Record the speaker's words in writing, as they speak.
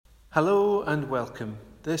Hello and welcome.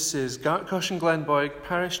 This is Gartcosh and Glenboig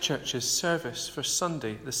Parish Church's service for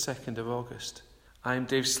Sunday, the 2nd of August. I'm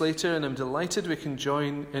Dave Slater and I'm delighted we can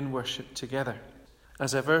join in worship together.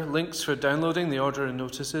 As ever, links for downloading the order and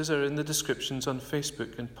notices are in the descriptions on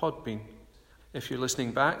Facebook and Podbean. If you're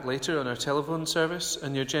listening back later on our telephone service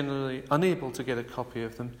and you're generally unable to get a copy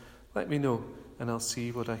of them, let me know and I'll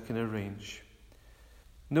see what I can arrange.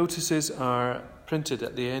 Notices are printed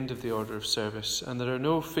at the end of the order of service, and there are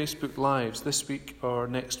no Facebook Lives this week or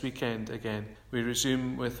next weekend again. We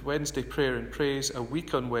resume with Wednesday prayer and praise a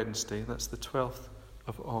week on Wednesday, that's the 12th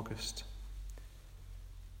of August.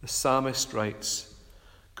 The psalmist writes,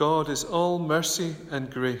 God is all mercy and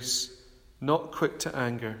grace, not quick to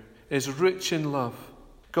anger, is rich in love.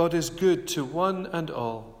 God is good to one and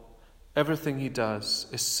all. Everything he does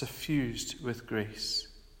is suffused with grace.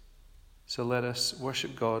 So let us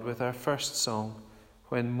worship God with our first song,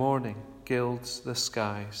 When Morning Gilds the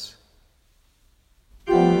Skies.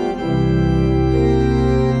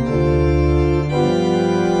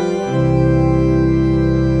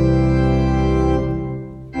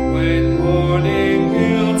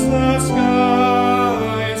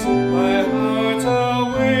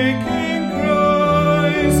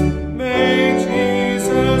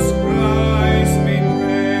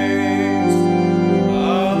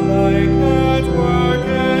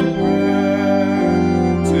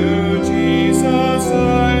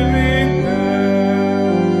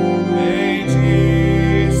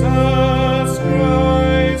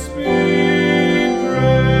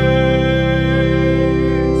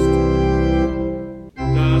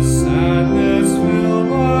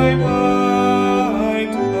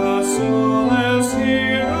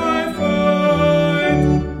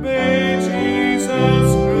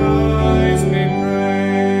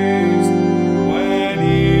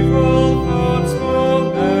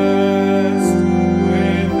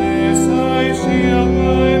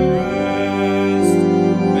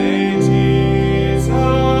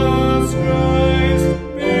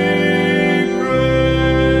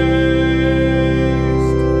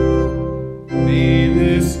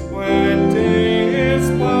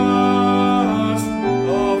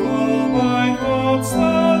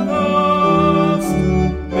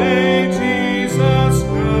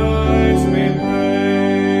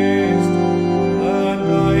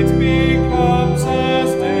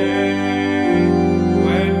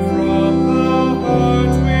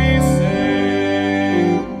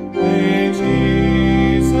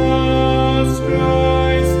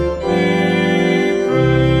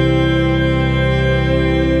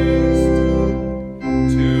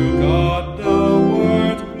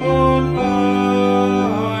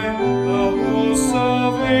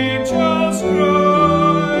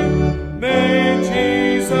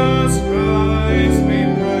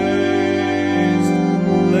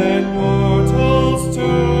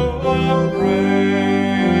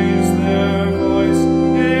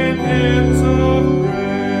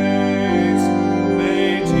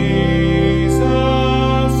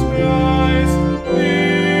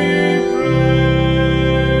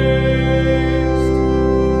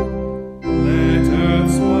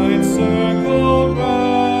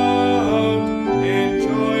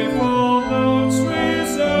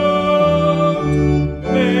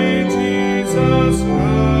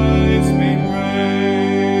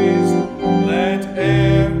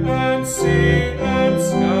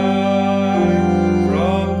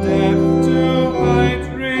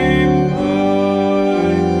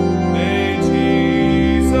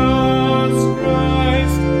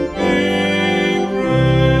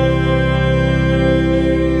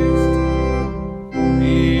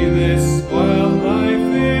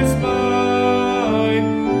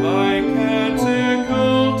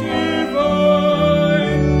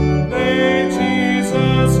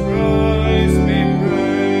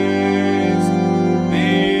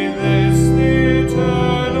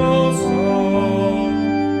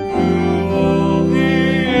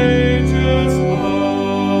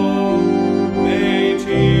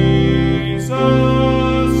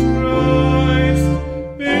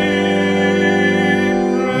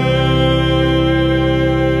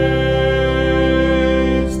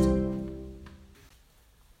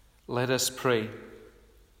 Let us pray.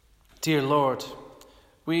 Dear Lord,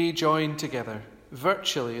 we join together,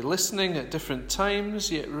 virtually listening at different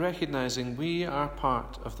times, yet recognizing we are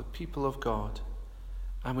part of the people of God.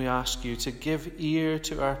 And we ask you to give ear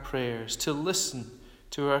to our prayers, to listen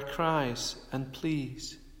to our cries and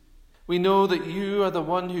pleas. We know that you are the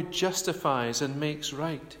one who justifies and makes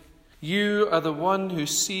right. You are the one who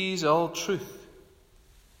sees all truth.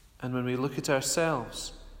 And when we look at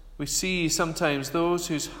ourselves, we see sometimes those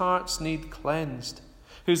whose hearts need cleansed,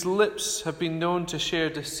 whose lips have been known to share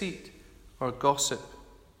deceit or gossip,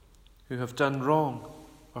 who have done wrong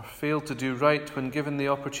or failed to do right when given the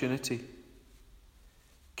opportunity.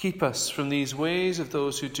 Keep us from these ways of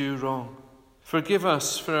those who do wrong. Forgive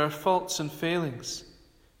us for our faults and failings.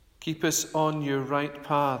 Keep us on your right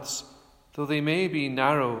paths, though they may be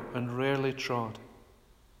narrow and rarely trod.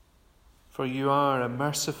 For you are a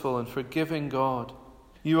merciful and forgiving God.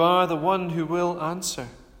 You are the one who will answer,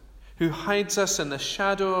 who hides us in the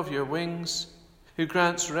shadow of your wings, who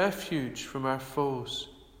grants refuge from our foes.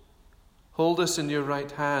 Hold us in your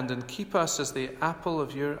right hand and keep us as the apple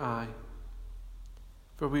of your eye.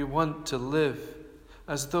 For we want to live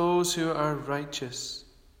as those who are righteous.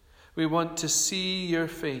 We want to see your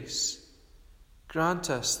face. Grant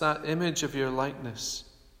us that image of your likeness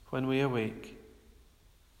when we awake.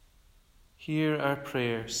 Hear our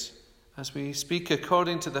prayers as we speak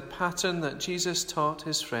according to the pattern that Jesus taught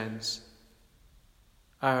his friends.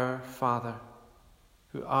 Our Father,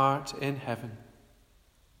 who art in heaven,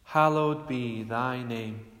 hallowed be thy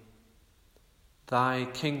name. Thy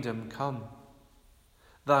kingdom come.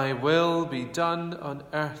 Thy will be done on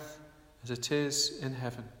earth as it is in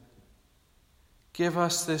heaven. Give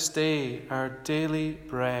us this day our daily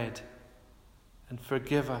bread, and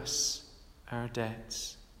forgive us our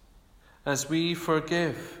debts, as we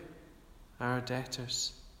forgive our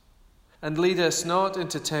debtors. And lead us not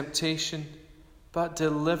into temptation, but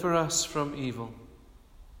deliver us from evil.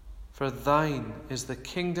 For thine is the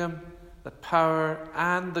kingdom, the power,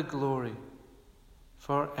 and the glory,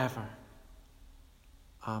 forever.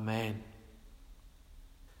 Amen.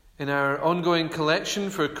 In our ongoing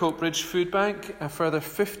collection for Coatbridge Food Bank, a further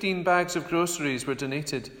 15 bags of groceries were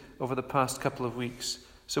donated over the past couple of weeks.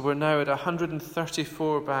 So we're now at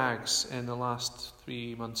 134 bags in the last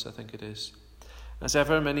 3 months, I think it is. As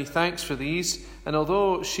ever, many thanks for these. And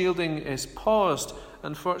although shielding is paused,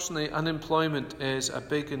 unfortunately unemployment is a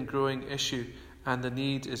big and growing issue, and the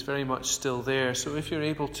need is very much still there. So if you're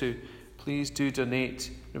able to, please do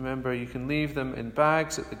donate. Remember, you can leave them in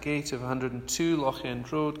bags at the gate of 102 Loch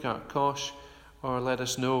End Road, Gartcosh, or let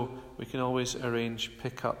us know. We can always arrange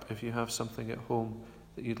pick-up if you have something at home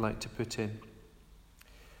that you'd like to put in.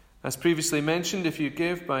 As previously mentioned, if you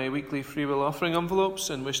give by weekly free will offering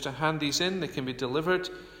envelopes and wish to hand these in, they can be delivered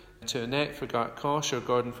to Annette for Gartcosh or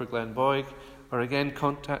Gordon for Glenboig, or again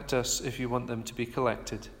contact us if you want them to be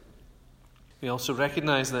collected. We also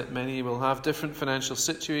recognise that many will have different financial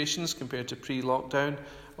situations compared to pre-lockdown,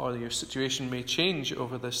 or your situation may change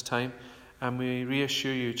over this time, and we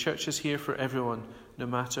reassure you, church is here for everyone, no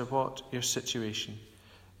matter what your situation.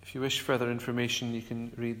 If you wish further information, you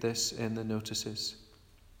can read this in the notices.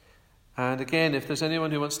 And again, if there's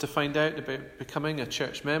anyone who wants to find out about becoming a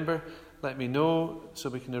church member, let me know so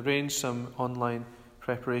we can arrange some online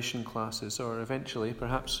preparation classes, or eventually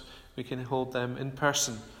perhaps we can hold them in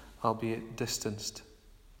person, albeit distanced.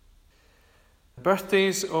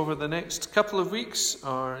 Birthdays over the next couple of weeks,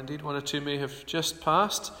 or indeed one or two may have just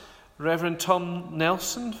passed. Reverend Tom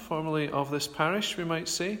Nelson, formerly of this parish, we might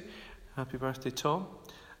say. Happy birthday, Tom.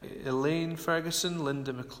 Elaine Ferguson,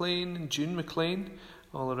 Linda McLean, June McLean,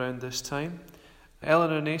 all around this time.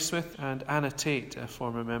 Eleanor Naismith and Anna Tate, a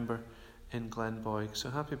former member in Glenboig. So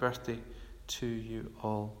happy birthday to you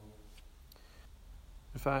all.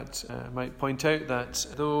 In fact, I might point out that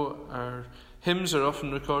though our hymns are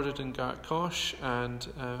often recorded in Gartcosh and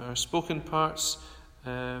our spoken parts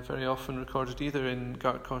very often recorded either in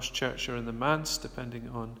Gartcosh Church or in the manse, depending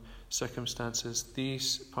on circumstances,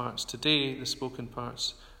 these parts today, the spoken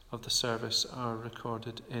parts of the service, are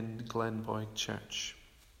recorded in Glenboig Church.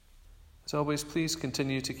 As always, please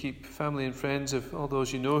continue to keep family and friends of all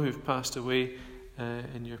those you know who've passed away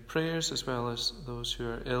in your prayers, as well as those who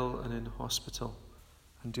are ill and in hospital.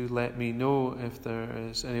 And do let me know if there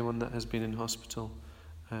is anyone that has been in hospital,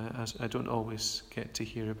 as I don't always get to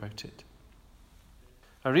hear about it.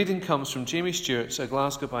 Our reading comes from Jamie Stewart's A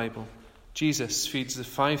Glasgow Bible. Jesus feeds the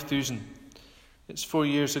 5,000. It's 4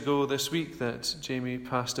 years ago this week that Jamie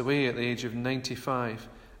passed away at the age of 95.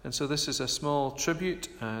 And so this is a small tribute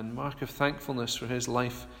and mark of thankfulness for his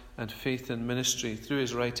life and faith and ministry through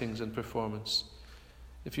his writings and performance.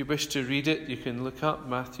 If you wish to read it, you can look up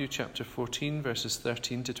Matthew chapter 14, verses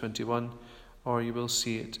 13 to 21, or you will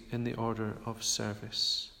see it in the order of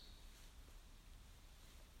service.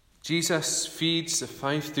 Jesus feeds the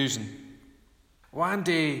 5,000. One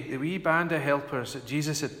day, the wee band of helpers that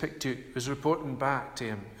Jesus had picked out was reporting back to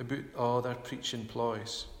him about all their preaching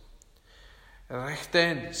ploys. "Right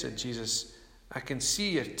then," said Jesus, "I can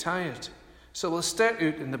see you're tired, so we'll start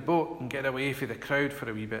out in the boat and get away from the crowd for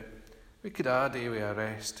a wee bit. We could a' do with a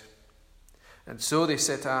rest." And so they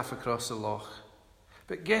set off across the loch.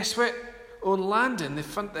 But guess what? On landing, they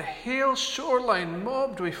found the whole shoreline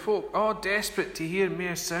mobbed with folk, all desperate to hear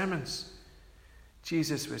more sermons.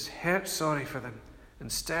 Jesus was hurt sorry for them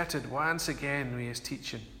and started once again with his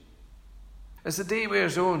teaching. As the day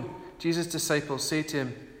wears on, Jesus' disciples say to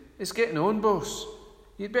him, "It's getting on, boss.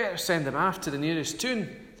 You'd better send them off to the nearest town.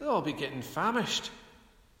 They'll all be getting famished."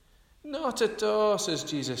 "Not at all," says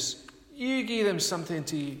Jesus. "You give them something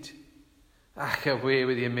to eat." "Ach, away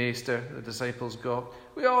with you, maester," the disciples gawked.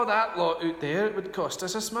 "With all that lot out there, it would cost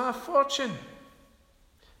us a small fortune."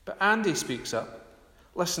 But Andy speaks up.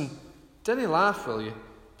 "Listen, dinna laugh, will you?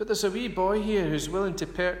 But there's a wee boy here who's willing to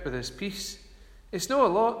part with his piece. It's no a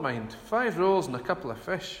lot, mind, 5 rolls and a couple of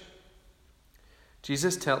fish."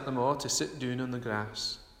 Jesus told them all to sit down on the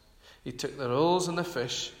grass. He took the rolls and the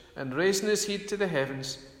fish, and raising his head to the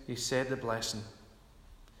heavens, he said the blessing.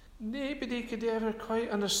 Nobody could ever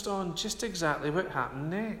quite understand just exactly what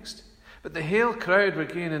happened next, but the whole crowd were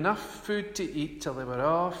getting enough food to eat till they were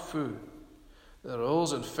all full. The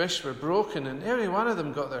rolls and fish were broken, and every one of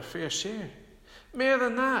them got their fair share. More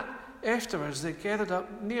than that, afterwards they gathered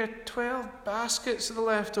up near 12 baskets of the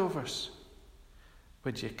leftovers.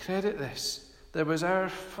 Would you credit this? There was our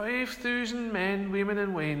 5,000 men, women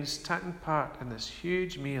and wains taking part in this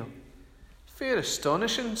huge meal. Fair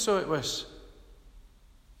astonishing, so it was.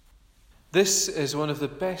 This is one of the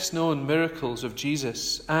best known miracles of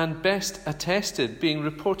Jesus and best attested, being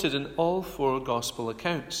reported in all 4 gospel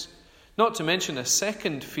accounts. Not to mention a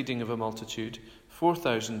second feeding of a multitude,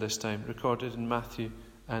 4,000 this time, recorded in Matthew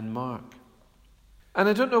and Mark. And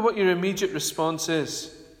I don't know what your immediate response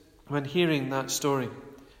is when hearing that story.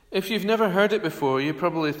 If you've never heard it before, you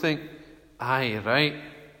probably think, aye, right.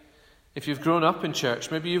 If you've grown up in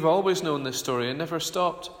church, maybe you've always known this story and never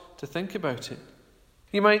stopped to think about it.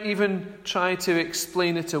 You might even try to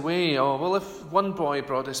explain it away. Oh, well, if one boy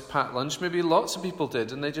brought his packed lunch, maybe lots of people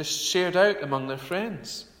did, and they just shared out among their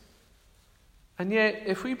friends. And yet,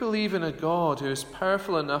 if we believe in a God who is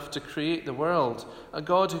powerful enough to create the world, a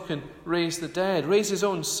God who can raise the dead, raise his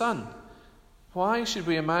own son, why should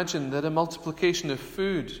we imagine that a multiplication of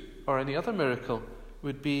food or any other miracle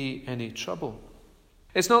would be any trouble?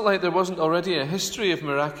 It's not like there wasn't already a history of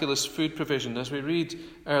miraculous food provision, as we read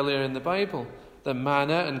earlier in the Bible. The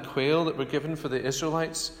manna and quail that were given for the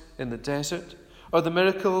Israelites in the desert, or the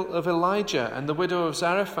miracle of Elijah and the widow of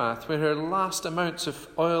Zarephath, where her last amounts of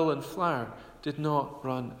oil and flour did not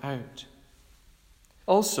run out.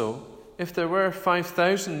 Also, if there were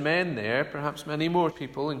 5,000 men there, perhaps many more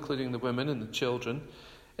people, including the women and the children,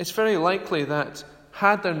 it's very likely that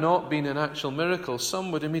had there not been an actual miracle,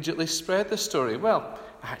 some would immediately spread the story. Well,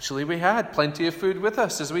 actually we had plenty of food with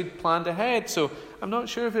us as we'd planned ahead, so I'm not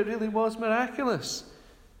sure if it really was miraculous.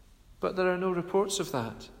 But there are no reports of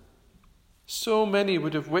that. So many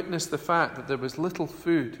would have witnessed the fact that there was little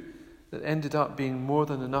food that ended up being more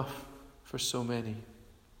than enough for so many.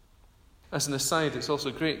 As an aside, it's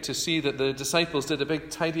also great to see that the disciples did a big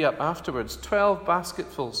tidy up afterwards. 12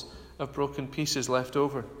 basketfuls of broken pieces left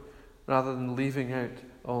over, rather than leaving out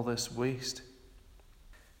all this waste.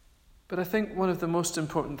 But I think one of the most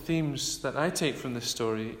important themes that I take from this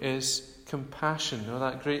story is compassion, or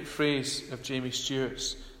that great phrase of Jamie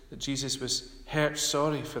Stewart's, that Jesus was hurt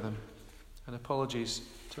sorry for them. And apologies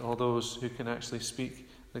to all those who can actually speak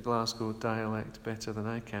the Glasgow dialect better than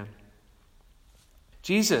I can.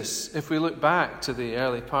 Jesus, if we look back to the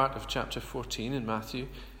early part of chapter 14 in Matthew,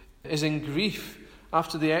 is in grief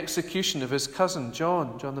after the execution of his cousin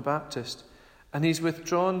John the Baptist, and he's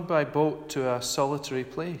withdrawn by boat to a solitary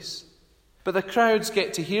place. But the crowds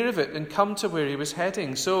get to hear of it and come to where he was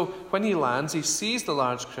heading. So when he lands, he sees the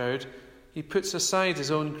large crowd, he puts aside his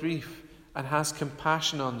own grief and has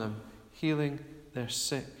compassion on them, healing their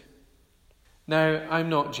sick. Now, I'm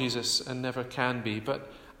not Jesus and never can be,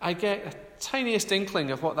 but I get a tiniest inkling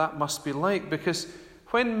of what that must be like, because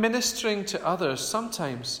when ministering to others,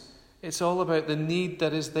 sometimes it's all about the need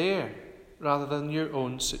that is there rather than your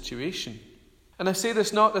own situation. And I say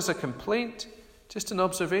this not as a complaint, just an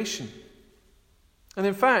observation. And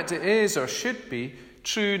in fact, it is, or should be,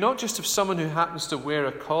 true not just of someone who happens to wear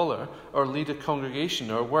a collar or lead a congregation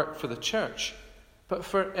or work for the church, but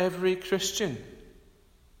for every Christian.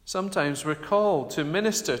 Sometimes we're called to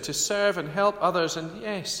minister, to serve and help others, and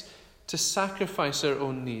yes, to sacrifice our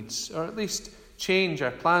own needs, or at least change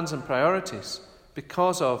our plans and priorities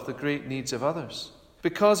because of the great needs of others,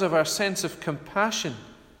 because of our sense of compassion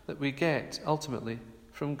that we get ultimately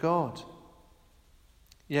from God.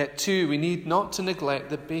 Yet too, we need not to neglect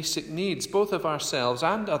the basic needs, both of ourselves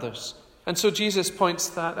and others. And so Jesus points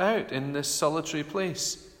that out in this solitary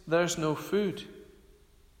place. There's no food.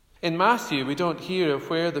 In Matthew, we don't hear of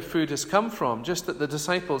where the food has come from, just that the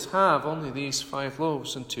disciples have only these 5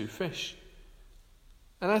 loaves and 2 fish.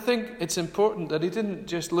 And I think it's important that he didn't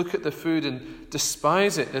just look at the food and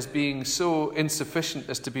despise it as being so insufficient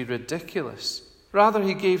as to be ridiculous. Rather,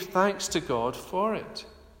 he gave thanks to God for it.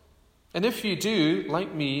 And if you do,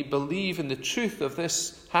 like me, believe in the truth of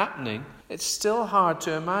this happening, it's still hard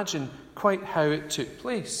to imagine quite how it took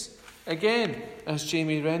place. Again, as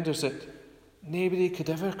Jamie renders it, nobody could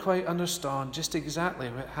ever quite understand just exactly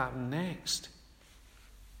what happened next.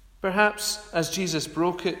 Perhaps as Jesus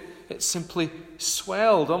broke it, it simply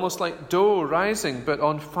swelled, almost like dough rising, but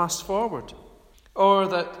on fast forward. Or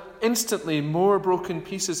that instantly more broken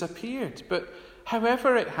pieces appeared. But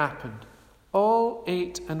however it happened, all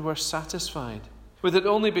ate and were satisfied, with it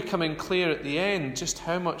only becoming clear at the end just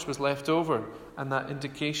how much was left over and that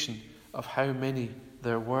indication of how many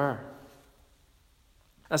there were.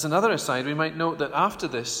 As another aside, we might note that after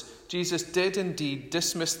this, Jesus did indeed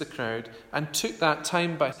dismiss the crowd and took that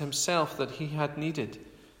time by himself that he had needed.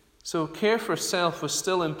 So care for self was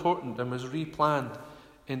still important and was replanned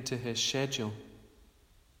into his schedule.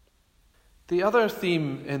 The other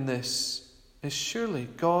theme in this is surely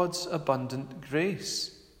God's abundant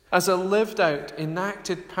grace. As a lived-out,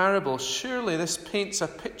 enacted parable, surely this paints a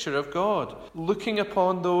picture of God looking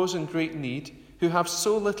upon those in great need who have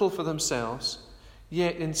so little for themselves.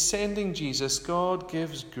 Yet in sending Jesus, God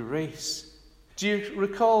gives grace. Do you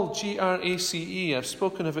recall GRACE? I've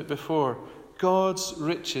spoken of it before. God's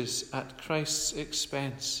riches at Christ's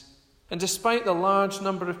expense. And despite the large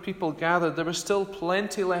number of people gathered, there was still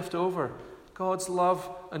plenty left over. God's love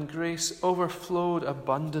and grace overflowed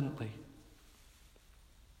abundantly.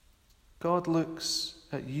 God looks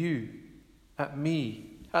at you, at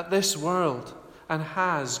me, at this world, and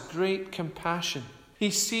has great compassion.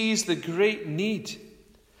 He sees the great need.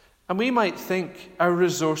 And we might think our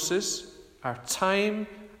resources, our time,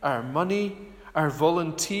 our money, our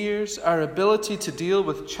volunteers, our ability to deal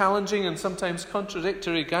with challenging and sometimes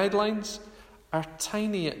contradictory guidelines are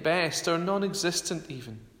tiny at best or non-existent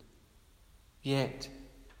even. Yet,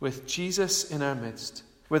 with Jesus in our midst,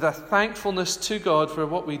 with a thankfulness to God for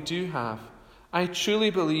what we do have, I truly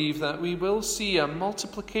believe that we will see a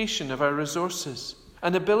multiplication of our resources,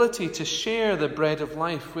 an ability to share the bread of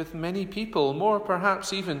life with many people, more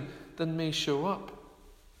perhaps even than may show up.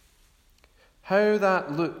 How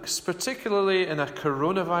that looks, particularly in a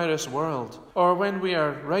coronavirus world, or when we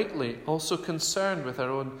are rightly also concerned with our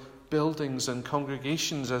own buildings and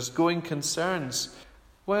congregations as going concerns,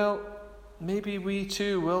 well, maybe we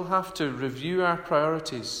too will have to review our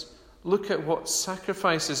priorities, look at what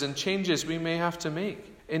sacrifices and changes we may have to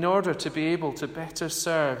make in order to be able to better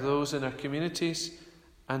serve those in our communities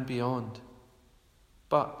and beyond.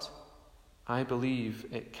 But I believe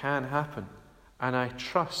it can happen, and I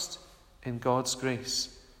trust in God's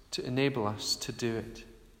grace to enable us to do it.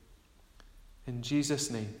 In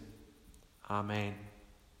Jesus' name, Amen.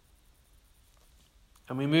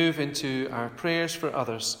 And we move into our prayers for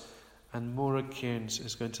others, and Morag Cairns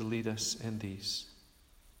is going to lead us in these.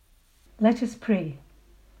 Let us pray.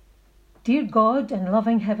 Dear God and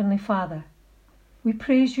loving Heavenly Father, we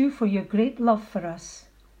praise you for your great love for us,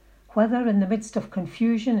 whether in the midst of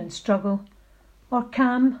confusion and struggle, or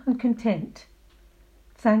calm and content.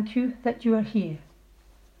 Thank you that you are here,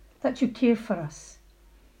 that you care for us,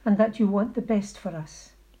 and that you want the best for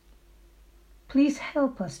us. Please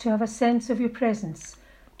help us to have a sense of your presence,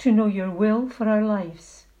 to know your will for our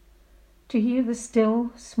lives, to hear the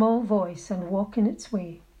still, small voice and walk in its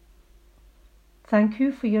way. Thank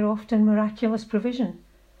you for your often miraculous provision,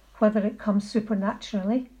 whether it comes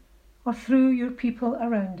supernaturally or through your people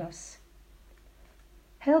around us.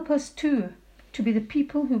 Help us too to be the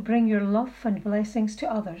people who bring your love and blessings to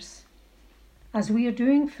others, as we are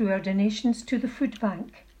doing through our donations to the food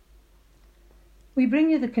bank. We bring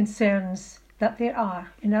you the concerns that there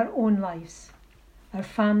are in our own lives, our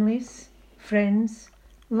families, friends,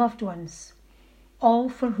 loved ones, all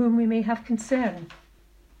for whom we may have concern.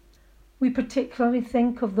 We particularly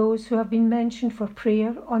think of those who have been mentioned for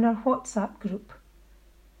prayer on our WhatsApp group.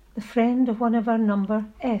 The friend of one of our number,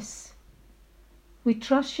 S. We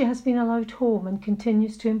trust she has been allowed home and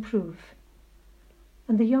continues to improve.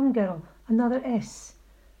 And the young girl, another S,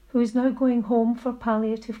 who is now going home for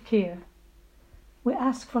palliative care. We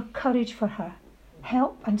ask for courage for her,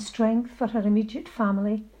 help and strength for her immediate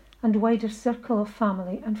family and wider circle of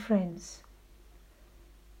family and friends.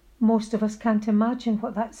 Most of us can't imagine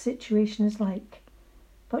what that situation is like,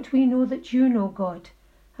 but we know that you know, God,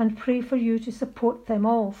 and pray for you to support them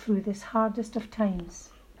all through this hardest of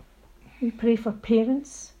times. We pray for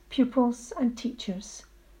parents, pupils and teachers,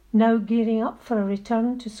 now gearing up for a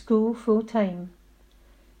return to school full time,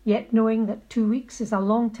 yet knowing that 2 weeks is a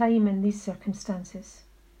long time in these circumstances.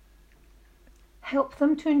 Help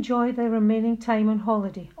them to enjoy their remaining time on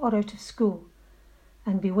holiday or out of school,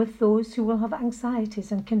 and be with those who will have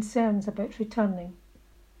anxieties and concerns about returning.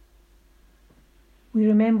 We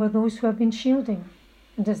remember those who have been shielding,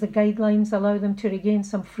 and as the guidelines allow them to regain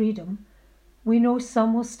some freedom, we know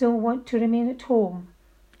some will still want to remain at home,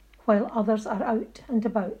 while others are out and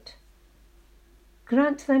about.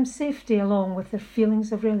 Grant them safety along with their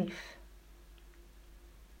feelings of relief.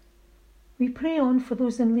 We pray on for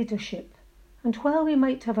those in leadership, and while we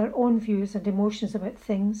might have our own views and emotions about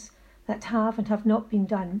things that have and have not been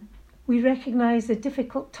done, we recognise the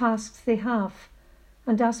difficult tasks they have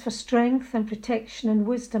and ask for strength and protection and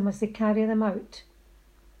wisdom as they carry them out.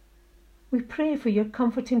 We pray for your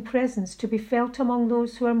comforting presence to be felt among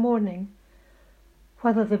those who are mourning,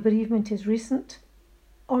 whether the bereavement is recent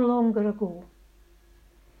or longer ago.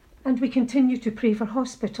 And we continue to pray for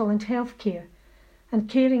hospital and healthcare and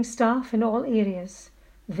caring staff in all areas,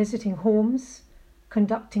 visiting homes,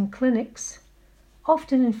 conducting clinics,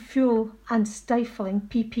 often in full and stifling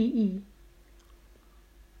PPE.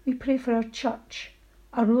 We pray for our church,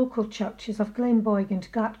 our local churches of Glenboig and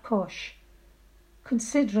Gartcosh,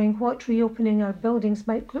 considering what reopening our buildings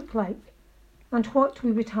might look like and what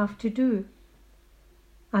we would have to do,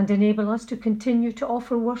 and enable us to continue to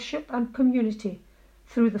offer worship and community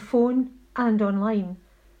through the phone and online,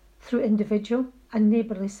 through individual and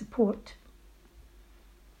neighbourly support.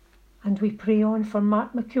 And we pray on for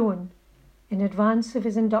Mark McKeown in advance of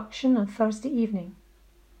his induction on Thursday evening.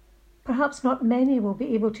 Perhaps not many will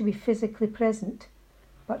be able to be physically present,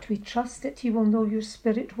 but we trust that he will know your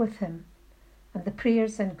spirit with him and the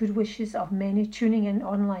prayers and good wishes of many tuning in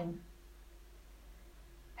online.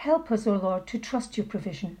 Help us, O Lord, to trust your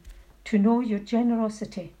provision, to know your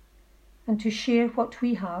generosity, and to share what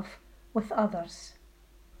we have with others.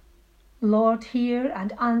 Lord, hear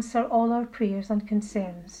and answer all our prayers and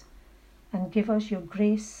concerns, and give us your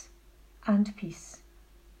grace and peace.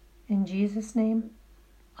 In Jesus' name,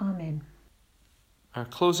 Amen. Our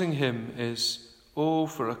closing hymn is "Oh,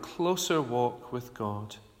 for a Closer Walk with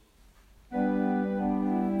God."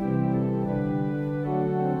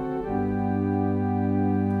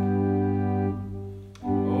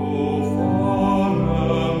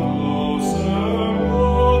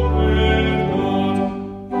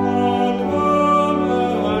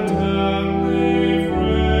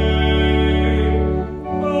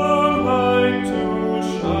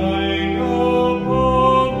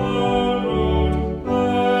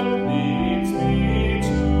 Leads me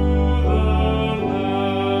to the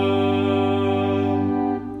land.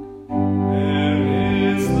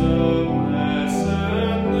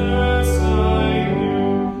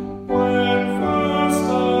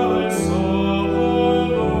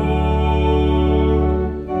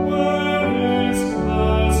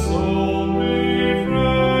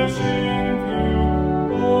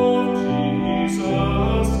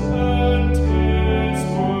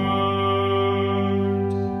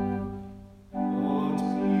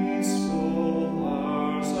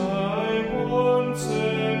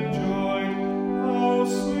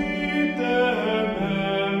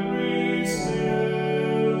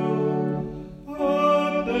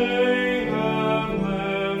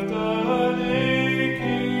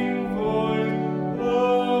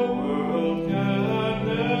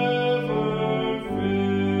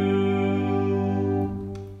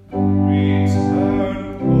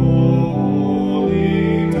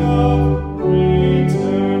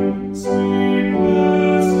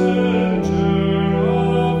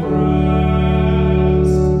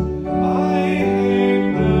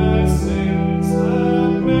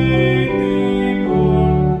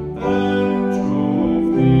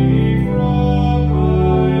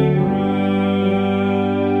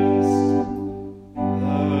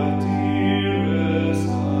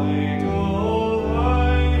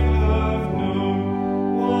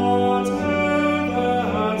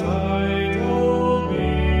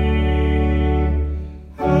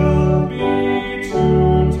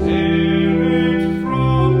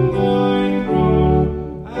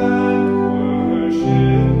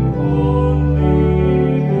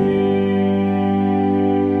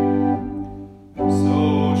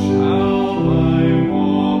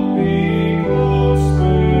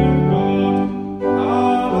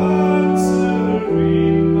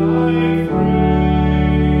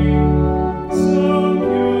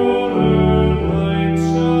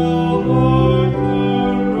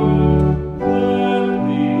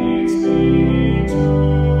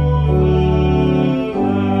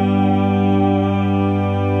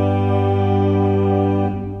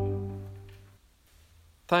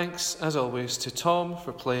 thanks, as always, to Tom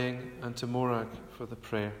for playing and to Morag for the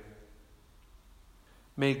prayer.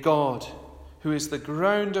 May God, who is the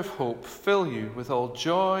ground of hope, fill you with all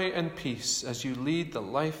joy and peace as you lead the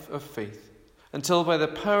life of faith, until by the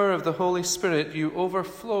power of the Holy Spirit you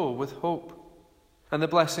overflow with hope. And the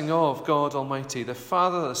blessing of God Almighty, the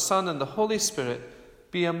Father, the Son, and the Holy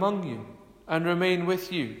Spirit be among you and remain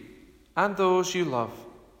with you and those you love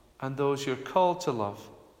and those you're called to love,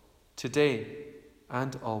 today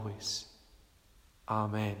and always.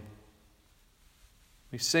 Amen.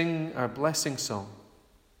 We sing our blessing song,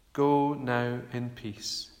 Go Now in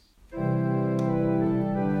Peace.